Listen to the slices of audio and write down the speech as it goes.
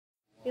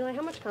Eli,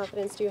 how much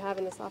confidence do you have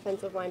in this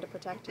offensive line to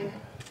protect you?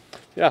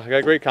 Yeah, I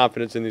got great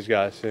confidence in these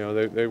guys. You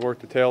know, they work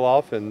the tail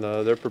off, and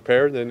they're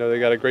prepared. They know they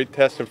got a great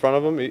test in front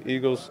of them.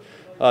 Eagles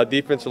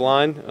defensive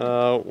line,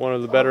 one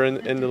of the better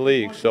in the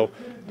league. So,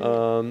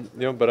 you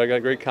know, but I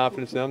got great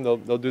confidence in them.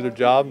 They'll do their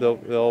job.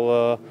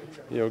 They'll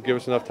you know, give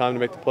us enough time to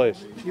make the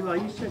plays. Eli,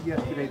 you said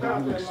yesterday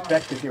that you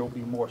expected there will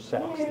be more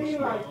sacks this year.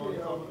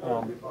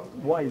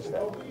 Why is that?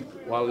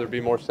 Why will there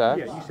be more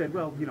sacks? Yeah, you said,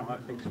 well, you know,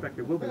 I expect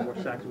there will be more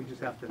sacks. We just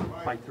have to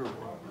fight through it.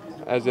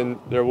 As in,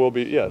 there will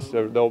be, yes.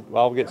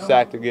 I'll get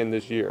sacked again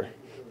this year.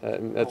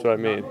 That's what I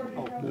mean.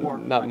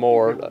 Not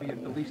more. There will be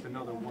at least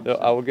another one.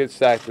 I will get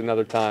sacked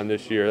another time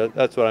this year.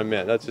 That's what I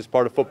meant. That's just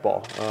part of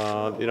football.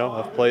 You know,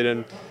 I've played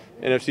in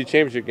NFC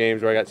Championship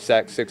games where I got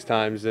sacked 6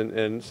 times,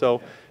 and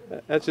so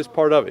that's just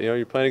part of it. You know,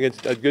 you're playing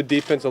against a good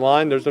defensive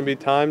line. There's going to be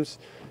times,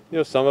 you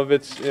know, some of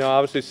it's, you know,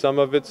 obviously some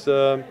of it's,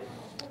 you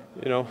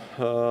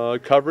know,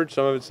 coverage.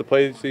 Some of it's the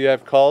plays that you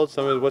have called.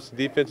 Some of it's what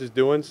the defense is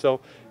doing.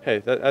 So, hey,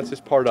 that's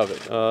just part of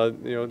it.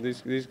 You know,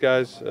 these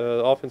guys,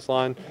 offense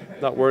line,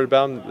 not worried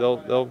about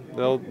them.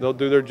 They'll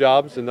do their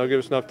jobs, and they'll give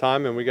us enough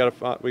time. And we got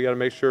to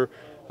make sure,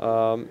 you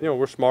know,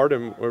 we're smart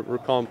and we're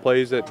calling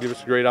plays that give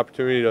us a great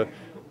opportunity to,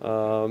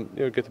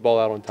 you know, get the ball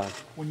out on time.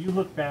 When you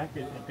look back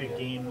at big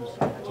games,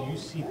 do you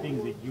see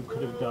things that you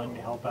could have done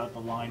to help out the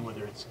line,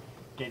 whether it's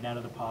getting out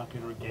of the pocket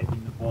or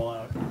getting the ball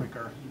out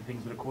quicker,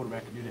 things that a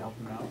quarterback can do to help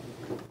them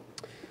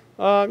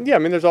out? Yeah, I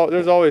mean, there's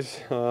always,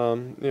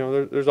 you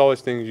know, there's always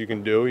things you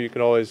can do. You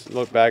can always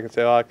look back and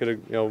say, oh, I could have,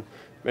 you know,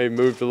 maybe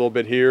moved a little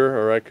bit here,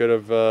 or I could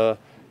have,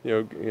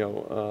 you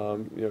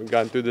know,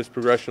 gotten through this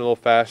progression a little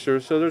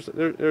faster. So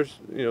there's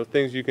you know,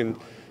 things you can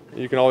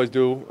always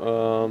do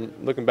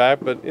looking back.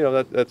 But you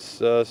know,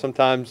 that's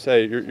sometimes,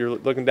 hey, you're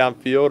looking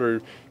downfield,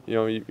 or you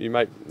know, you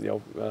might,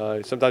 you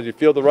know, sometimes you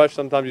feel the rush,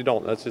 sometimes you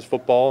don't. That's just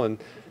football, and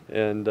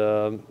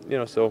you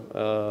know,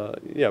 so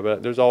yeah,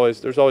 but there's always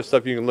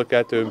stuff you can look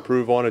at to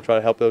improve on and try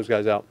to help those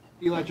guys out.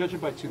 Eli, judging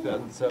by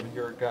 2007,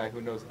 you're a guy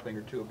who knows a thing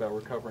or two about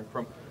recovering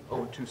from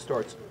 0-2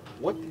 starts.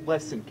 What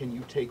lesson can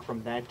you take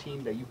from that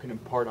team that you can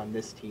impart on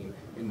this team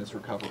in this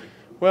recovery?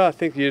 Well, I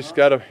think you just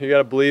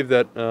gotta believe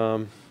that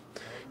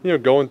you know,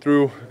 going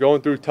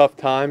through tough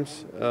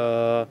times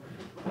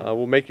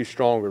will make you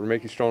stronger. Will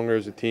make you stronger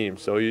as a team.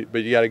 So,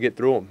 but you got to get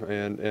through them,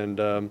 and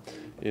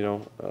you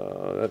know,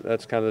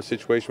 that's kind of the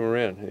situation we're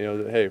in. You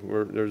know, hey,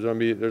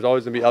 there's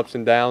always gonna be ups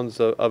and downs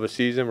of a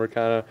season. We're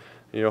kind of,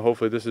 you know,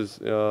 hopefully this is,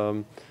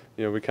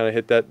 you know, we kind of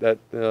hit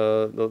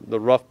the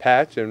rough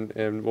patch,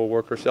 and we'll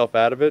work ourselves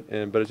out of it.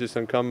 But it's just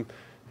gonna come,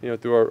 you know,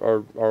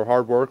 through our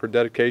hard work, our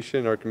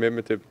dedication, our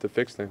commitment to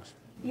fix things.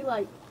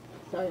 Eli,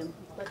 sorry, I'm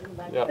stepping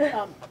back.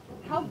 Yeah.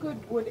 How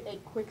good would a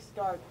quick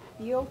start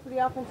feel for the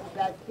offense? Does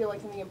that feel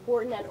like something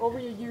important? And over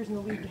your years in the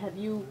league, have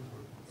you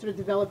sort of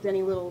developed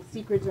any little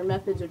secrets or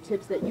methods or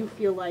tips that you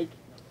feel like,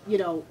 you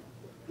know,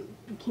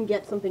 can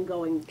get something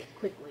going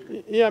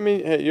quickly? Yeah, I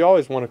mean, hey, you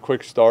always want a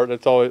quick start.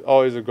 That's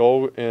always a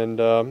goal, and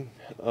you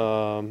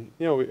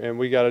know,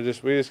 we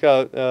just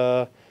got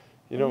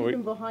you know, you've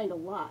been behind a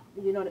lot.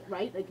 You know,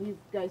 right? Like you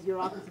guys, your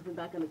offense has been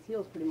back on its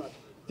heels pretty much.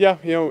 Yeah,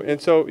 you know,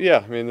 and so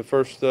yeah, I mean, the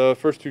first 2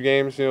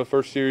 games, you know,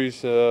 first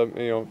series, you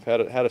know,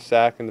 had a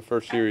sack in the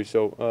first series.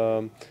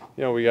 So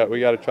you know, we got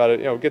to try to,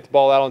 you know, get the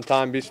ball out on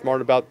time, be smart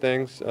about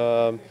things,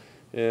 and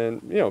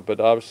you know, but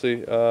obviously,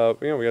 you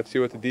know, we got to see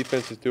what the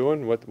defense is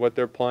doing, what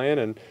they're playing,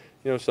 and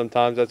you know,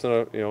 sometimes that's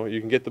you know, you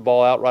can get the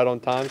ball out right on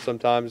time.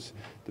 Sometimes,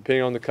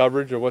 depending on the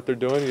coverage or what they're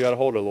doing, you got to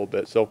hold it a little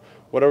bit. So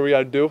whatever we got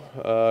to do,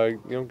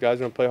 you know, guys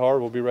are gonna play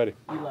hard. We'll be ready.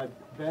 Eli,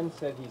 Ben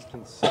said he's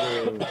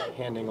considering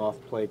handing off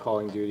play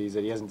calling duties,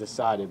 that he hasn't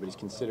decided, but he's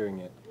considering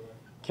it.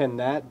 Can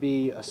that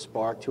be a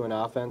spark to an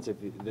offense if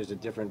there's a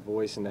different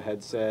voice in the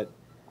headset,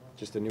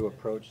 just a new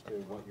approach to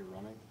what you're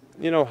running?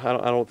 You know,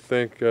 I don't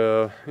think,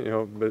 you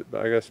know, but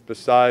I guess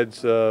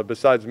besides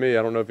me,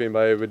 I don't know if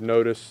anybody would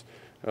notice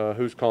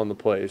who's calling the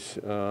plays,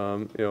 you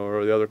know,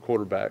 or the other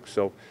quarterbacks.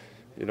 So,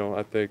 you know,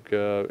 I think, you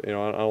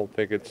know, I don't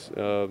think it's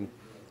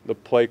the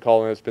play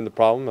calling that's been the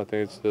problem. I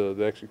think it's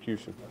the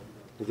execution.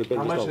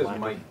 How much has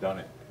Mike done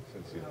it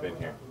since he's been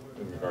here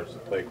in regards to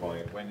play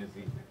calling? When is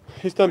he?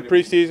 He's done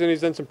preseason.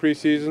 He's done some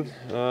preseason.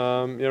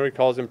 You know, he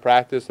calls in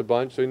practice a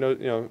bunch, so he knows.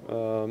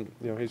 You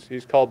know,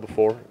 he's called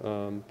before,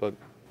 but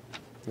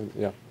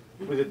yeah.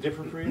 Was it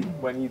different for you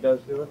when he does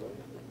do it?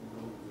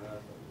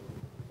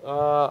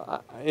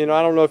 You know,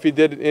 I don't know if he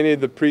did any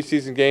of the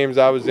preseason games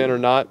I was in or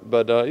not,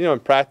 but you know,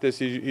 in practice,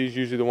 he's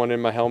usually the one in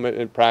my helmet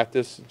in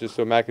practice, just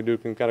so McAdoo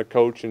can kind of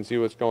coach and see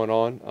what's going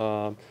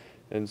on.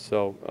 And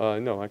so,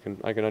 no, I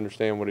can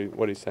understand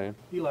what he's saying.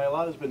 Eli, a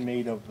lot has been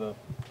made of the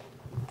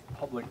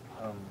public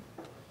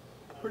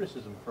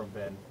criticism from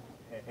Ben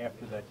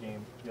after that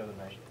game the other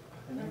night.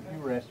 And you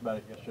were asked about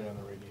it yesterday on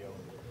the radio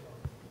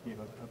and gave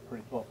a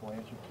pretty thoughtful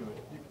answer to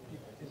it.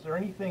 Is there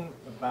anything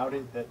about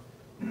it that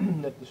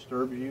that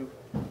disturbs you,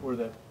 or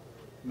that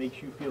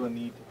makes you feel a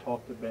need to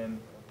talk to Ben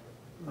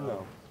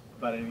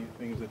about any of the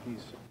things that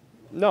he's...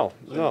 No.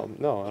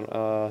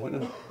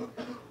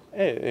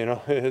 Hey,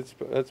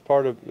 it's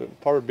part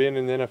of being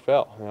in the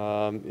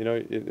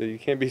NFL. You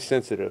can't be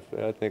sensitive.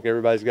 I think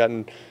everybody's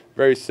gotten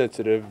very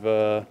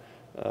sensitive.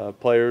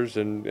 Players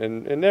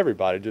and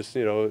everybody. Just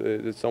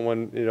if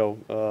someone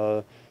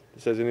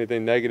says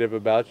anything negative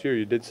about you, or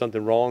you did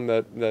something wrong,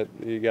 that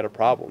you got a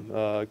problem.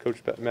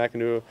 Coach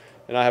McAnuga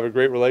and I have a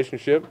great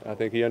relationship. I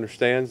think he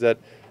understands that.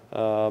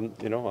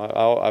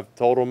 I've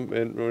told him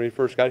when he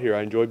first got here,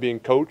 I enjoy being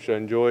coach. I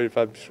enjoy if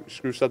I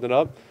screw something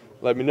up,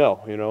 let me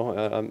know.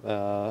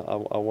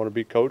 I want to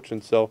be coach,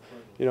 and so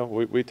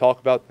we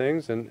talk about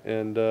things,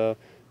 and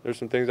there's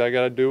some things I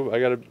got to do. I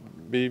got to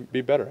be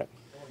better at.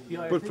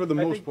 But for the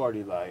most part,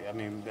 Eli, I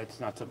mean, that's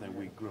not something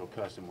we grew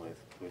accustomed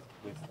with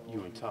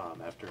you and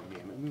Tom after a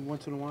game. I mean,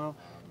 once in a while,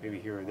 maybe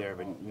here or there,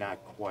 but not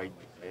quite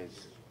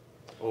as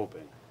open.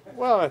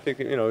 Well, I think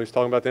he's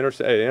talking about the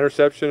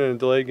interception and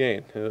delayed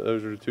gain.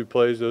 Those are the two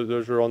plays.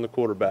 Those are on the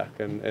quarterback,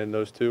 and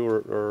those two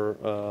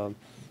are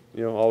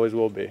always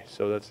will be.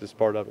 So that's just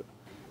part of it.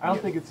 I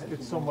don't think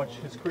it's so much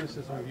his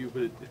criticism of you,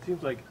 but it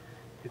seems like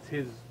it's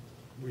his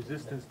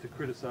resistance to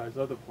criticize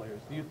other players.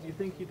 Do you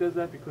think he does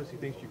that because he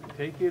thinks you can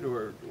take it,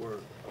 or?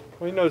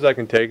 Well, he knows I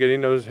can take it. He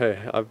knows, hey,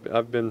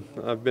 I've been.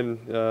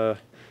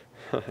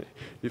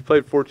 You've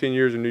played 14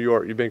 years in New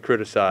York. You've been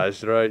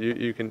criticized, right?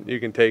 You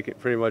can take it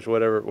pretty much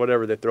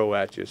whatever they throw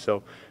at you.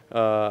 So,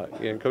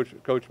 again,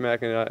 Coach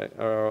Mack and I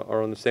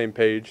are on the same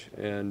page,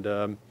 and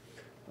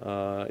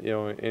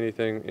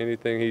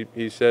anything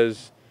he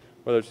says,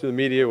 whether it's to the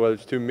media, whether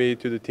it's to me,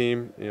 to the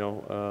team,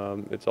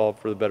 it's all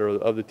for the better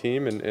of the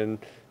team, and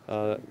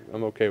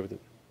I'm okay with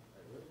it.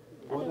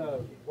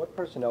 What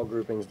personnel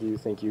groupings do you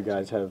think you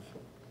guys have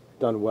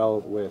done well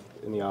with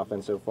in the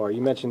offense so far?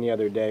 You mentioned the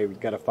other day we've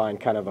got to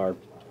find kind of our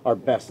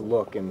best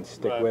look and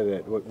stick with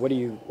it. What do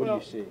you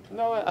see?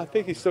 No, I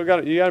think you got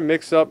to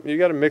mix up. You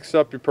got to mix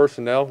up your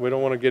personnel. We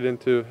don't want to get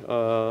into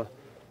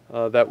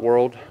that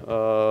world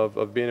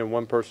of being in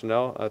one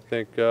personnel. I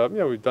think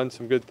we've done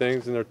some good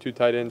things in our two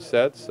tight end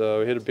sets.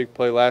 We hit a big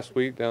play last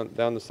week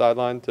down the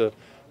sideline to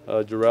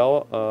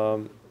Jarrell.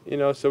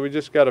 So we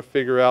just got to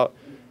figure out.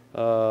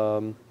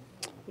 Kind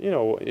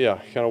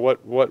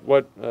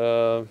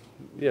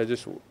of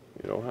just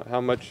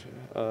how much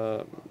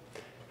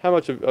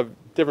of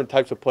different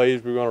types of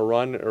plays we want to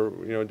run,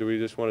 or do we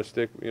just want to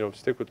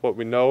stick with what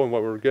we know and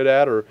what we're good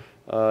at, or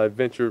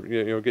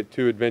get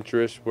too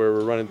adventurous where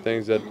we're running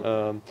things that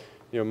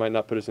might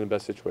not put us in the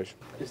best situation.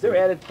 Is there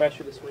added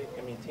pressure this week?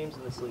 I mean, teams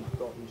in this league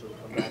don't usually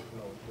come back from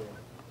 0-2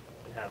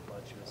 and have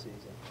much of a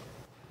season.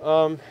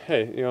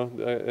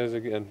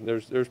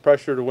 There's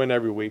pressure to win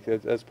every week.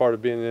 That's part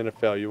of being in the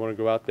NFL. You want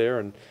to go out there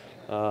and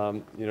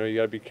you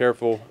got to be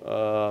careful.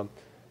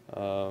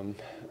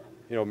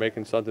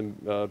 Making something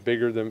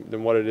bigger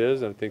than what it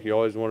is. And I think you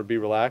always want to be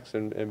relaxed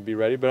and be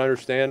ready, but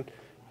understand,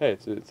 hey,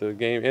 it's a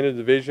game in a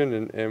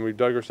division, and we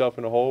dug ourselves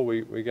in a hole.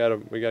 We gotta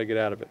get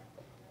out of it.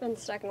 Been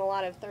stuck in a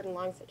lot of third and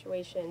long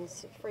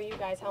situations. For you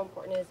guys, how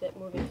important is it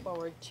moving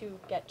forward to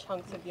get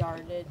chunks of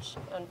yardage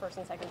on first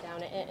and second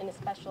down, and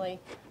especially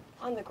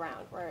on the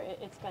ground where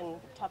it's been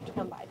tough to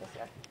come by this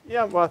year?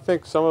 Yeah, well, I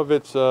think some of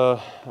it's,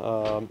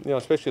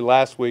 especially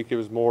last week, it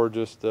was more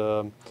just,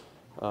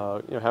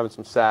 having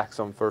some sacks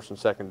on first and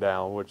second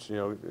down, which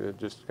it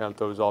just kind of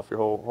throws off your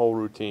whole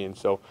routine.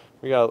 So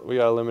we got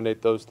to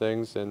eliminate those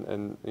things,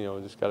 and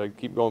just got to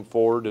keep going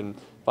forward and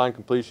find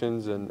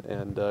completions and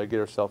get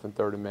ourselves in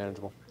third and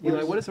manageable.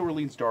 Eli, what has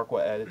Orleans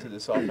Darkwa added to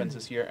this offense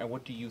this year, and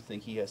what do you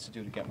think he has to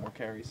do to get more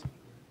carries?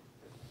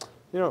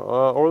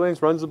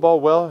 Orleans runs the ball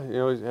well.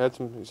 He's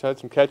had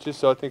some catches,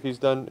 so I think he's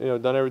done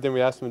everything we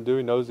asked him to do.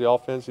 He knows the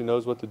offense. He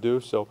knows what to do.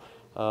 So,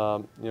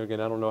 again,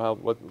 I don't know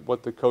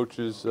what the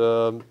coaches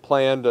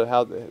planned to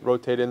how they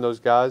rotate in those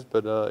guys,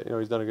 but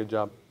he's done a good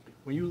job.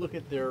 When you look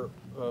at their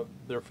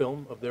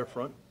film of their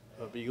front,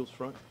 of Eagles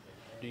front,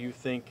 do you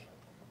think,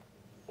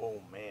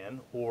 oh man,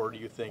 or do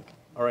you think,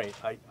 all right,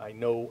 I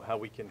know how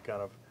we can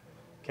kind of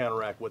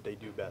counteract what they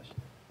do best?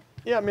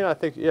 Yeah, I mean, I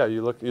think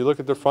you look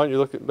at their front,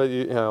 but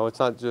it's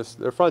not just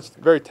their front's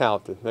very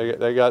talented.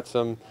 They got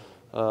some,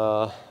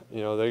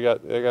 they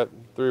got 3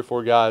 or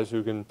 4 guys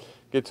who can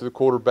get to the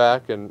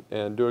quarterback and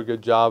do a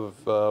good job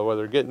of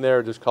whether getting there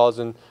or just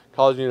causing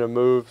you to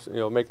move,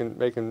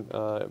 making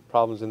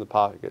problems in the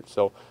pocket.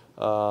 So,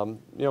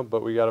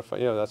 but we got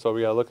to, that's why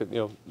we got to look at,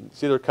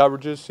 see their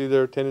coverages, see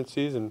their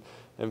tendencies, and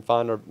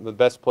find the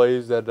best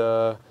plays that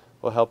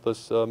will help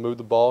us move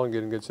the ball and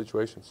get in good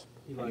situations.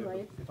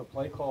 Eli, if a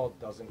play call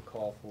doesn't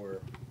call for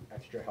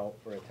extra help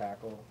for a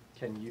tackle,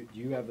 do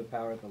you have the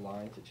power at the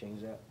line to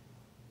change that?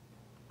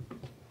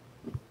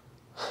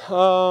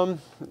 I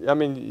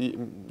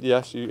mean,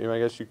 yes, I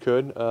guess you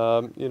could.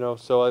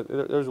 So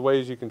there's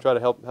ways you can try to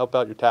help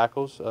out your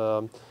tackles,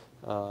 and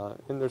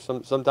there's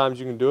sometimes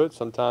you can do it.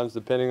 Sometimes,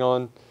 depending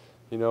on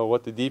you know,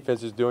 what the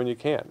defense is doing, you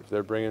can't. If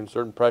they're bringing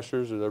certain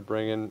pressures or they're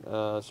bringing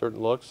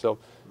certain looks, so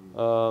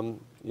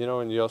you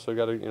know, and you also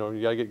got to, you know,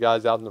 you got to get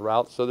guys out in the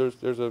route. So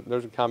there's a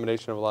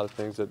combination of a lot of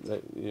things that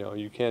you know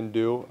you can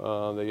do.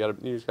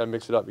 You just got to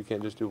mix it up. You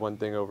can't just do one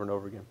thing over and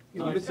over again.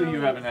 Obviously, you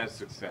haven't had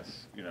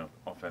success, you know,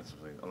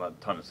 offensively, a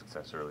ton of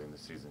success early in the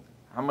season.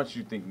 How much do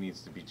you think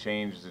needs to be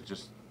changed? Is it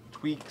just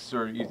tweaks,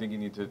 or do you think you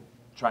need to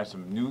try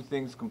some new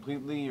things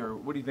completely, or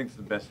what do you think is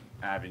the best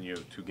avenue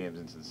 2 games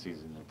into the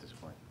season at this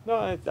point? No,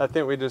 I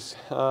think we just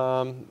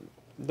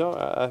no,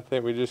 I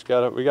think we just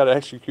got to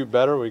execute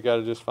better. We got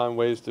to just find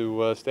ways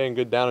to stay in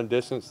good down and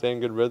distance, stay in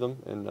good rhythm,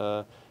 and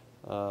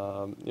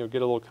you know,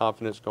 get a little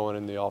confidence going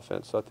in the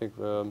offense. So I think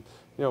you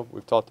know,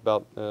 we've talked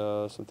about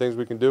some things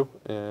we can do,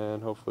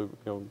 and hopefully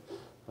you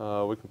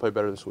know we can play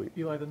better this week.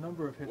 Eli, the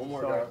number of hits,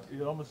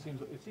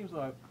 it seems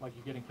like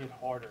you're getting hit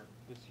harder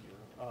this year.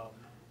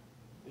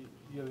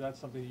 You know, that's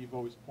something that you've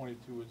always pointed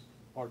to as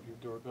part of your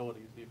durability,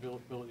 is the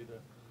ability to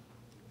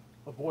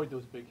avoid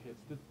those big hits.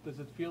 Does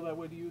it feel that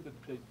way to you,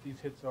 that these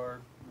hits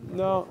are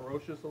more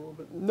ferocious a little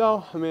bit?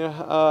 No, I mean,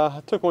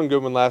 I took one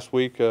good one last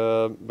week,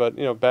 but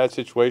you know, bad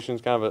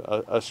situations, kind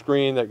of a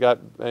screen that got,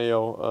 you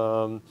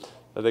know,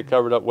 that they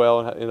covered up well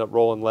and ended up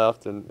rolling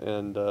left, and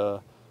kind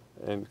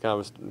of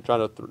was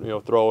trying to you know,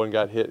 throw and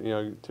got hit, you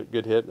know,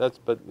 good hit.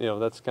 But you know,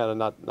 that's kind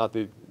of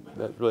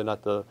that's really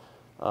not the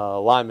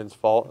lineman's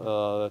fault.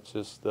 That's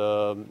just you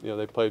know,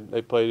 they played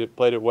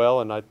it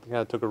well, and I kind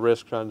of took a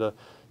risk trying to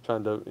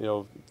you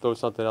know, throw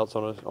something else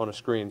on a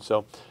screen.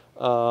 So,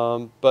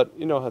 but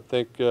you know, I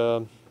think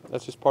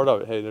that's just part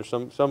of it. Hey, there's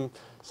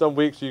some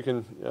weeks you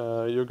can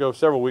you'll go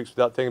several weeks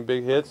without taking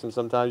big hits, and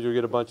sometimes you'll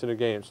get a bunch in a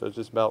game. So it's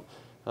just about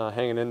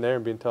hanging in there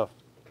and being tough.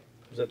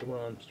 Was that the one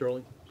on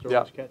Sterling's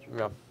catch?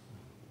 Yeah.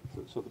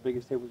 So the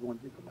biggest hit was one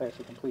pass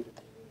he completed.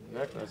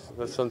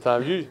 That's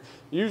sometimes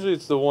usually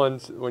it's the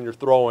ones when you're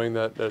throwing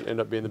that end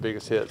up being the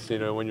biggest hits. You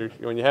know, when you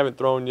haven't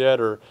thrown yet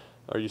or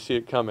you see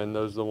it coming,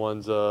 those are the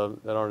ones that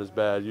aren't as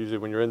bad. Usually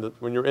when you're in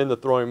the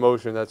throwing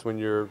motion, that's when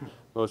you're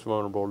most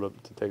vulnerable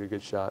to take a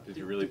good shot. Did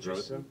you really throw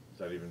it to him? Is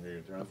that even who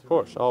you're throwing? Of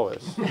course,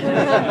 always. Do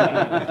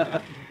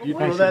you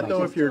throw that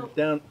though if you're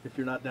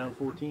not down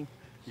 14?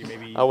 You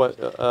maybe. I went.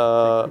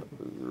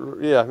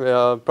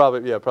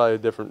 Probably a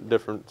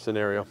different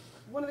scenario.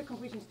 One of the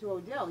completions to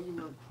Odell, you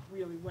were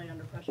really way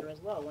under pressure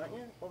as well, weren't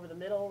you? Over the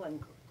middle, and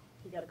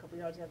he got a couple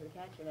yards after the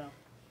catch, or no?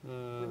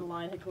 When the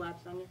line had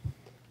collapsed on you?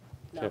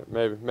 No.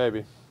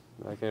 Maybe.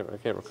 I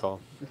can't recall.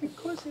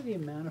 Because of the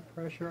amount of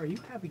pressure, are you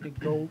having to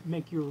go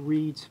make your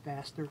reads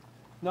faster?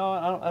 No,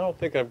 I don't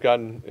think I've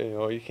gotten. You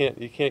know, you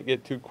can't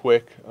get too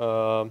quick.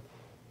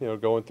 You know,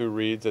 going through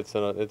reads, it's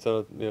a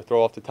you know,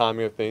 throw off the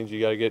timing of things.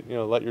 You got to get, you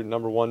know, let your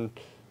number one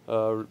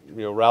you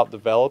know, route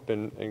develop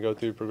and go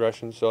through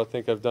progressions. So I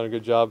think I've done a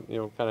good job, you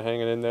know, kind of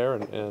hanging in there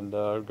and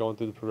going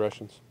through the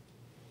progressions.